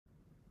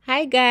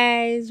Hi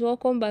guys,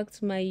 welcome back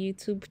to my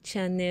YouTube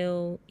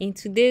channel. In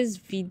today's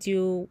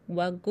video,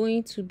 we're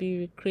going to be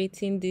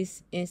recreating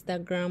this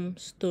Instagram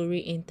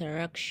story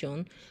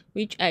interaction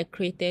which I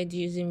created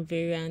using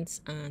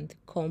variants and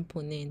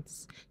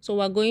components. So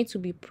we're going to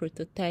be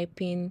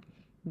prototyping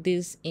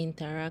these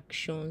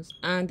interactions,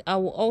 and I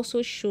will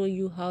also show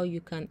you how you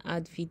can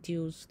add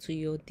videos to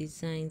your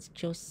designs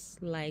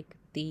just like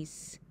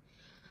this.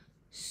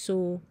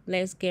 So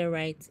let's get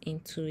right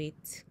into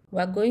it.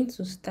 We're going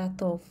to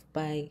start off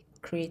by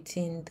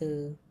creating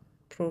the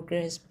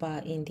progress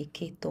bar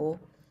indicator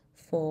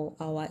for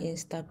our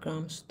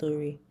Instagram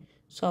story.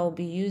 So I'll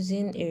be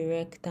using a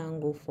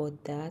rectangle for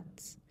that.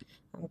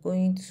 I'm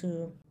going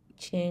to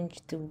change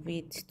the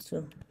width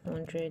to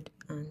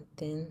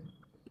 110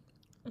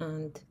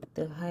 and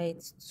the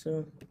height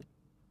to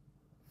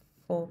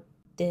 4.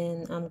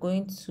 Then I'm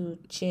going to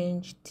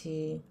change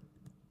the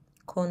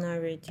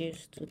corner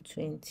radius to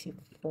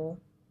 24.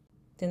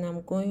 Then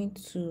I'm going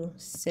to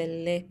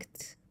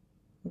select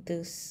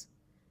this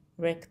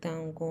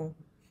rectangle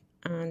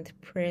and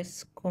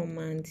press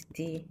Command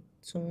D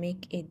to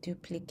make a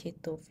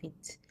duplicate of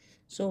it.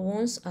 So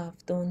once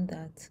I've done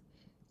that,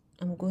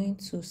 I'm going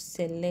to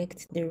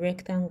select the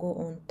rectangle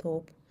on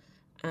top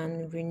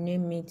and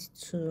rename it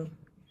to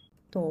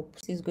top.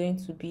 This is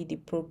going to be the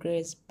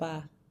progress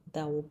bar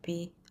that will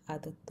be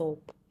at the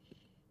top.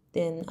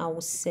 Then I will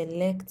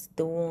select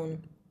the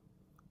one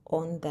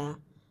under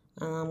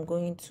and I'm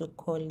going to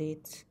call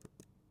it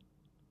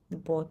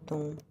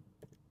bottom.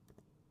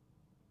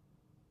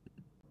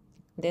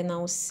 Then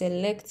I'll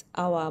select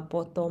our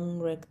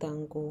bottom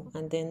rectangle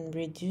and then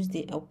reduce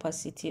the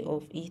opacity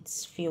of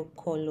its fill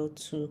color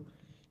to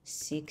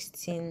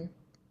 16%,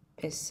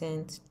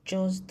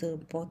 just the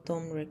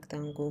bottom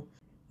rectangle.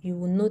 You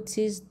will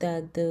notice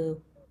that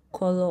the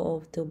color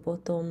of the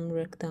bottom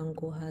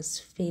rectangle has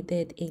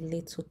faded a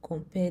little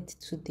compared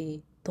to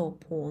the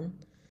top one.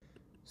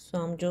 So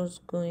I'm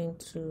just going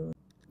to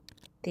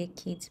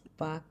take it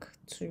back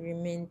to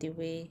remain the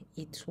way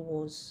it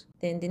was.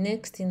 Then the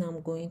next thing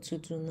I'm going to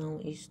do now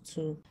is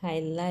to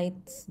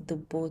highlight the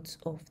both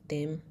of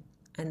them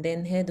and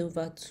then head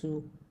over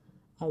to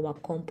our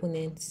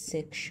component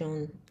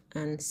section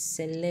and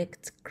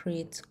select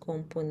create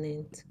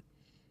component.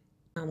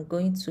 I'm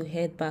going to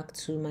head back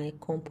to my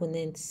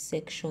component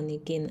section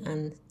again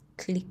and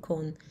click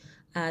on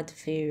add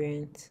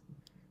variant.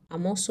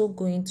 I'm also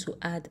going to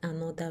add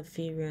another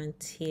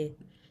variant here.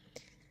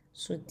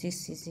 So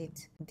this is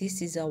it.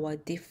 This is our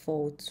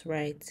default,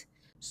 right?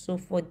 So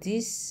for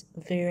this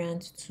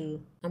variant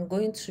 2, I'm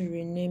going to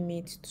rename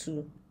it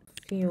to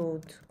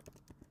field.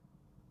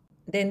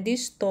 Then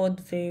this third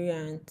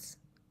variant,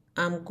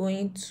 I'm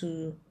going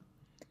to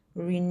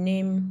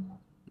rename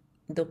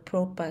the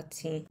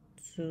property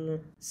to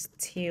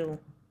style.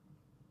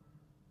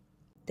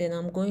 Then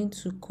I'm going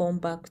to come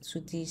back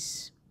to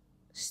this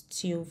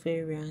style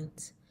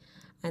variant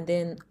and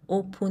then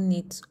open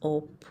it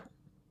up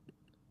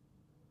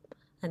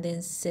and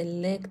then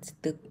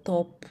select the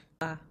top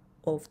bar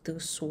of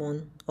this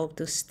one, of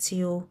the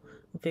style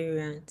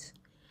variant,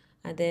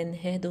 and then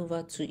head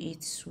over to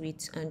its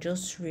width and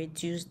just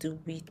reduce the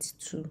width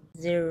to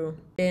 0.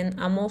 Then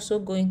I'm also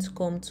going to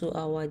come to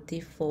our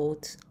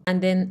default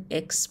and then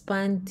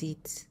expand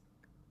it,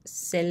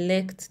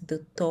 select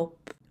the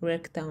top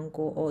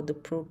rectangle or the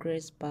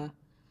progress bar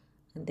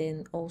and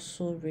then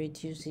also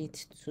reduce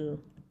it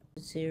to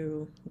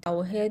 0.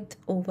 I'll head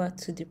over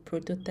to the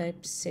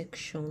prototype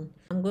section.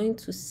 I'm going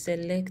to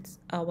select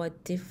our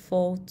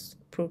default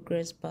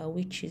progress bar,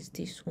 which is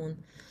this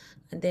one,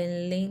 and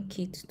then link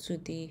it to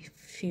the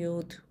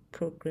field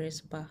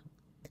progress bar.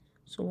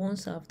 So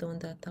once I've done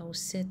that, I'll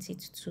set it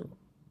to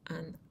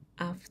an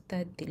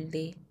after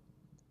delay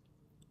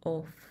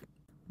of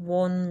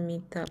 1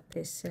 meter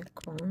per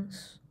second,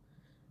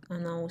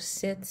 and I'll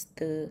set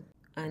the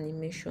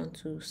animation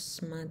to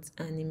smart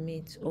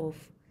animate of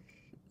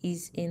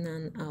ease in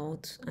and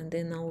out, and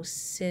then I'll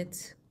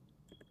set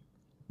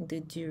the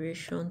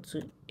duration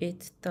to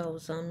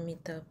 8,000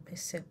 meters per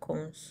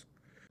second.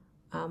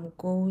 I'm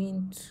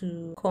going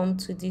to come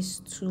to this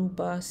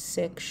toolbar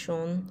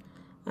section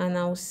and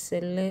I'll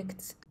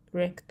select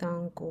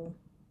rectangle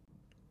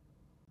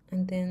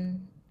and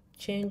then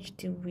change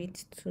the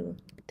width to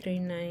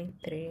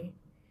 393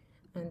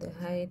 and the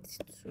height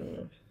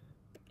to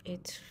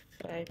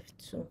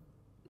 852.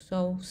 So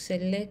I'll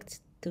select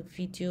the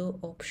video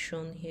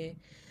option here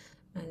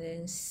and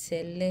then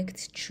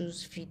select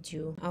choose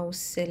video. I'll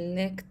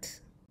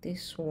select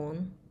this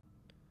one.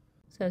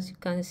 So as you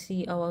can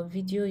see, our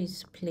video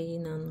is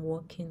playing and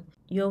working.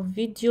 Your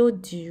video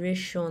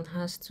duration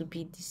has to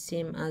be the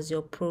same as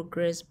your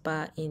progress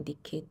bar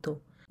indicator.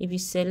 If you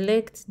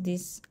select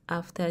this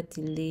after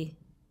delay,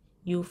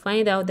 you'll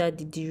find out that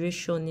the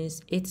duration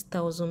is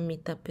 8,000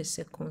 meters per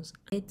second.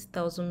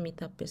 8,000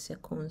 meters per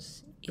second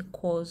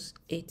equals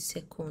 8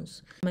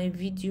 seconds. My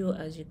video,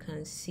 as you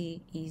can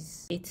see,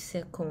 is 8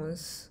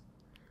 seconds,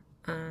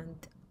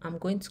 and I'm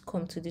going to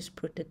come to this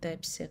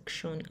prototype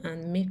section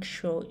and make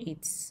sure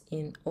it's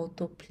in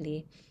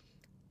autoplay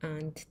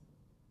and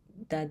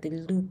that the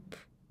loop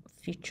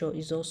feature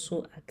is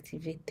also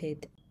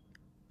activated.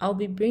 I'll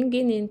be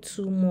bringing in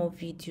 2 more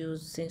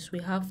videos since we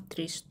have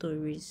 3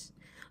 stories.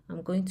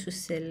 I'm going to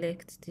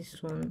select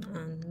this one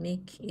and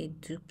make a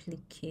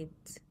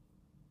duplicate.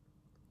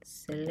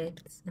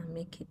 Select and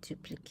make a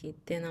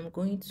duplicate. Then I'm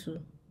going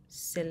to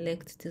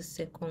select the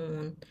second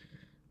one,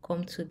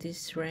 come to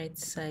this right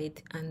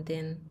side and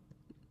then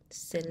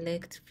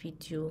select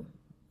video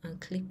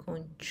and click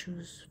on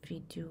choose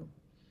video.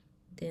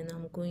 Then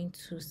I'm going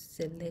to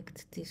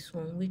select this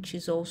one, which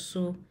is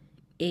also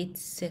 8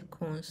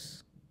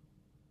 seconds.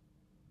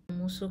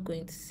 I'm also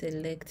going to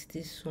select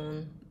this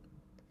one,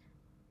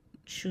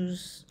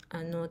 choose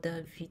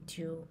another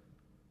video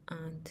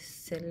and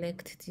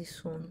select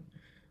this one,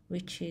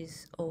 which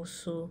is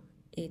also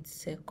 8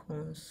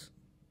 seconds.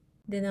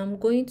 Then I'm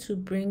going to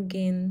bring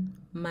in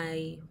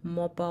my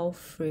mobile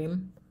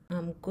frame.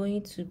 I'm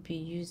going to be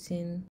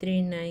using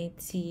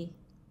 390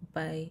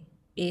 by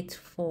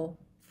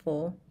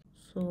 844.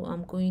 So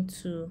I'm going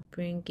to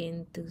bring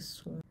in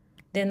this one.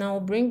 Then I'll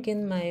bring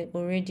in my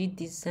already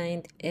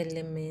designed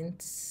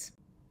elements,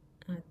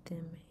 add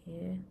them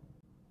here.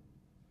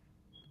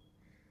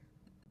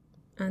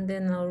 And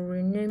then I'll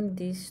rename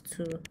this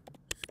to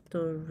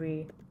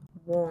story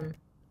 1.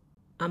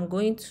 I'm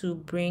going to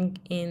bring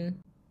in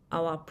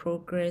our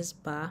progress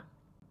bar.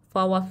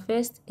 For our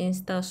first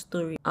Insta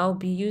story, I'll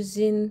be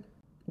using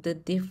the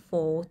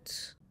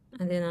default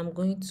and then I'm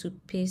going to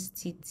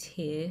paste it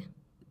here.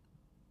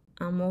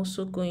 I'm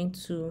also going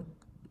to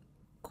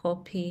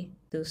copy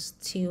the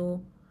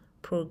still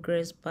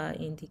progress bar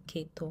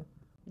indicator.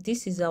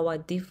 This is our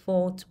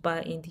default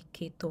bar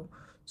indicator.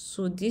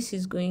 So this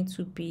is going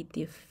to be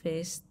the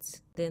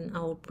first. Then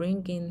I'll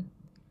bring in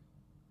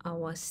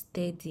our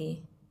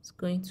steady. It's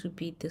going to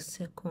be the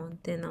second.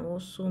 Then I'll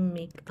also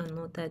make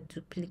another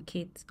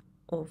duplicate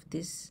of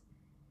this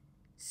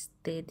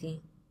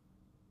steady.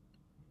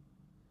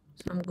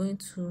 So I'm going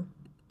to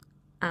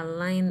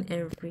align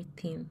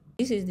everything.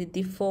 This is the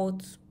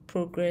default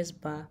progress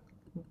bar.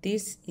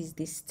 This is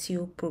the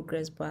still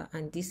progress bar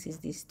and this is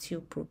the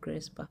still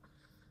progress bar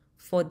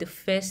for the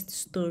first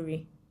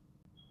story.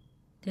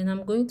 Then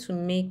I'm going to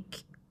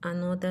make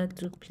another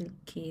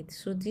duplicate.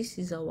 So this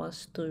is our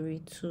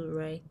story 2,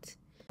 right?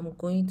 I'm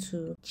going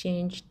to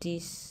change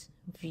this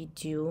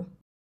video.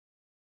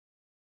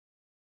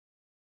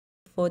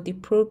 For the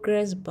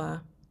progress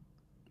bar,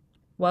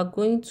 we're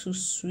going to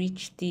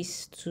switch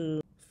this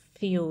to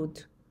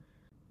field.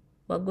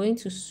 We're going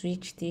to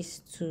switch this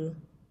to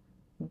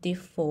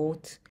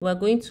default. We're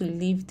going to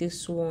leave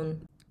this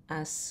one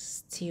as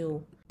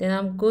still. Then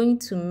I'm going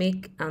to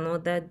make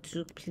another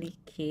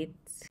duplicate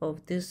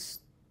of this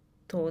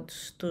third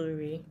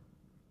story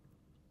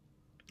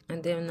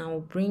and then I'll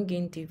bring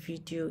in the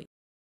video.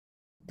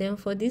 Then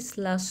for this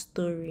last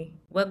story,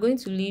 we're going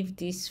to leave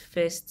this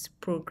first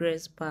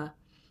progress bar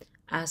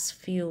as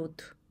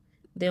field.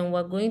 Then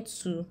we're going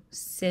to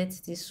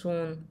set this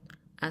one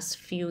as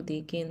field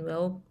again.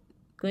 We're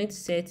going to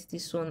set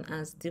this one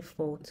as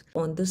default.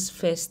 On this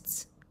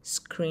first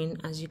screen,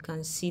 as you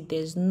can see,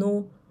 there's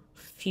no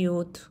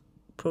field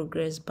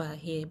progress bar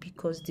here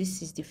because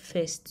this is the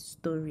first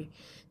story.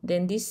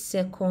 Then this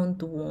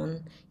second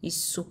one is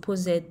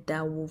supposed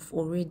that we've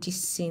already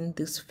seen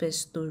this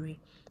first story,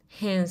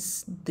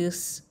 hence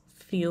this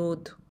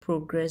field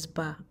progress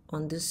bar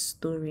on this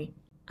story.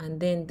 And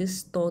then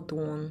this third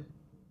one,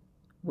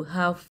 we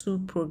have 2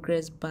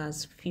 progress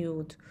bars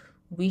filled,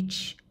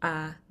 which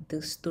are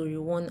the story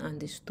 1 and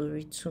the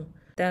story 2.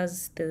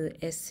 That's the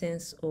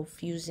essence of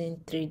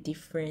using 3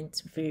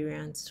 different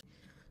variants.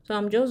 So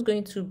I'm just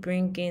going to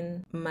bring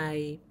in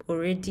my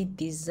already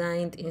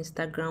designed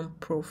Instagram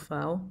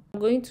profile. I'm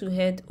going to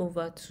head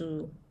over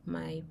to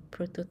my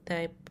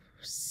prototype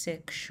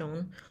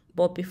section,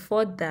 but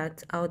before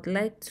that I would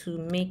like to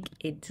make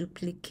a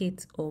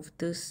duplicate of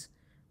this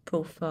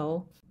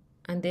profile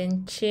and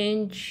then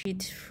change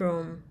it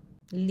from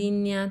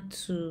linear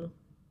to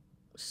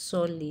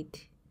solid.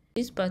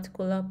 This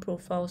particular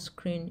profile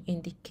screen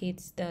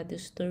indicates that the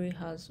story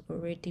has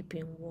already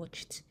been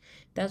watched.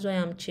 That's why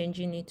I'm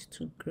changing it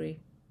to gray.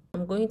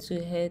 I'm going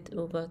to head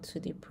over to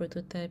the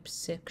prototype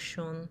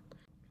section.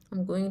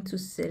 I'm going to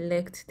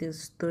select the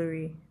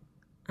story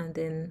and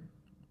then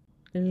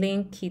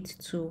link it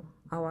to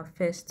our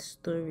first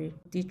story.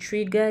 The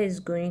trigger is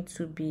going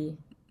to be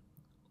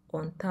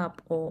on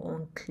tap or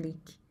on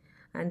click,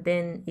 and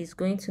then it's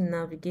going to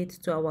navigate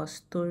to our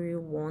story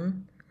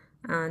 1,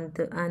 and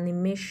the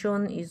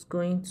animation is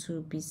going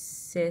to be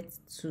set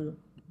to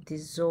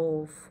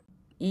dissolve,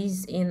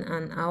 ease in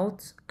and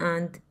out,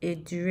 and a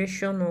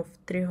duration of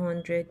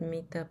 300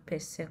 meters per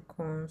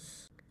second.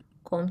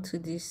 Come to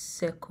this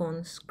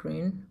second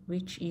screen,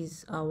 which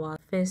is our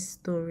first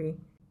story.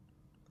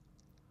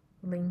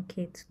 Link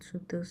it to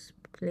this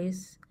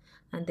place,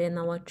 and then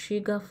our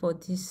trigger for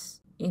this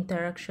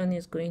interaction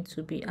is going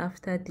to be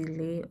after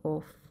delay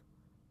of,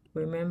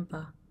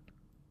 remember,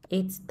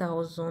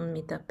 8,000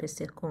 meters per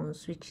second,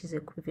 which is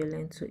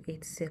equivalent to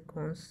 8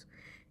 seconds.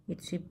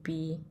 It will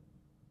be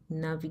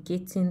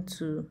navigating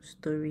to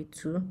story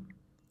 2,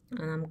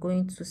 and I'm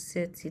going to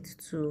set it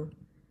to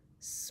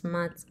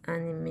smart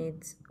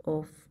animate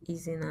of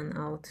ease in and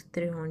out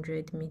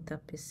 300 meter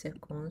per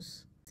second.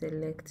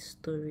 Select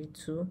story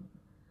 2,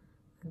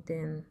 and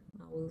then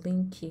I will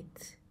link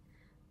it.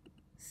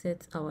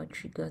 Set our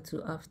trigger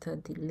to after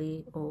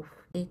delay of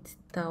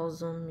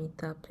 8,000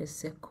 meter per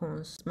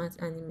second.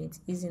 Smart animate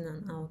ease in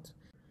and out.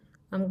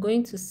 I'm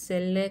going to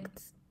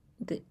select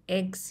the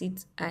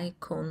exit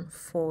icon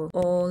for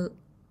all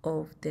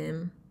of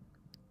them,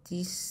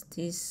 this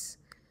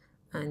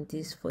and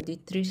this. For the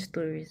 3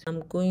 stories,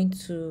 I'm going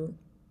to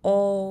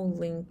all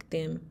link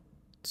them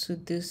to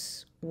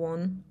this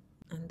one,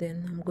 and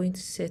then I'm going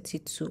to set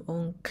it to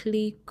on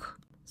click.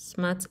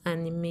 Smart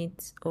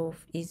animate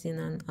of ease in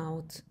and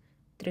out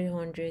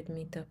 300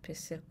 meter per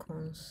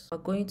second. We're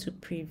going to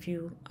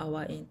preview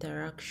our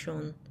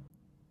interaction.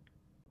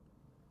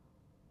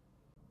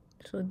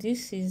 So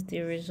this is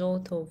the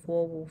result of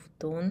what we've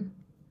done,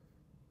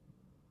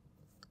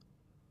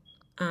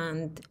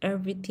 and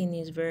everything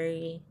is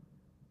very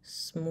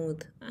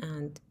smooth,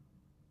 and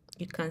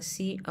you can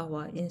see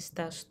our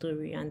Insta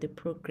story and the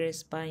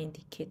progress bar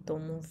indicator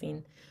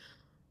moving.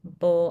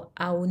 But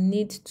I will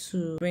need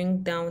to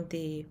bring down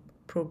the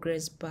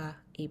progress bar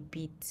a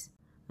bit.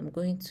 I'm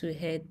going to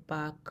head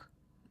back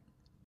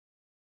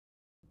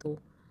to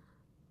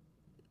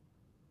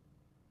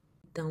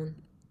down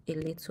a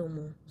little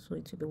more, so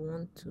it will be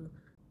 1 2.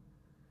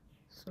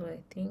 So I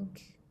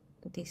think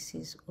this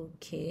is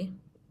okay.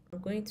 I'm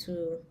going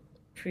to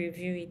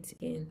preview it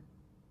again.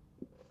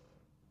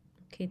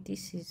 Okay,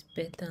 this is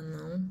better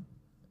now.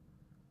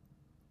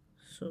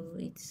 So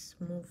it's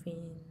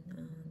moving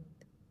and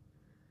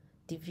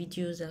the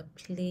videos are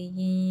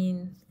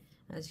playing.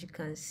 As you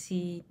can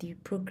see, the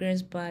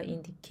progress bar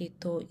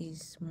indicator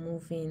is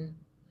moving,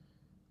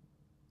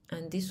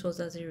 and this was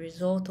as a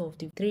result of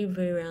the 3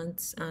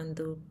 variants and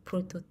the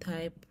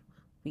prototype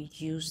we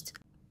used.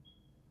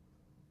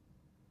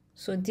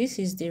 So this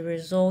is the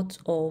result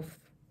of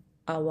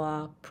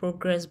our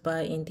progress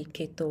bar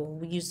indicator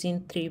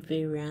using 3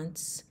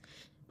 variants.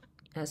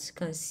 As you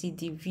can see,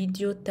 the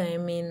video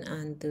timing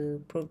and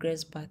the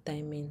progress bar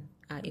timing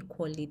are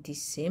equally the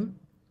same.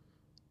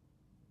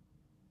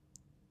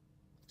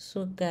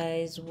 So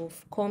guys,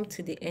 we've come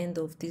to the end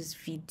of this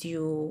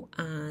video,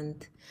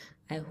 and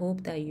I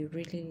hope that you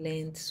really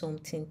learned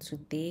something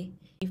today.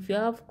 If you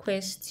have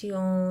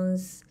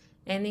questions,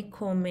 any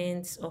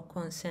comments or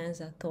concerns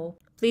at all,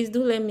 please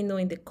do let me know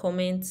in the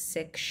comment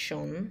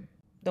section.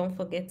 Don't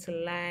forget to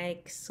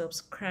like,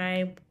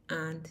 subscribe,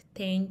 and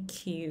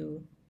thank you.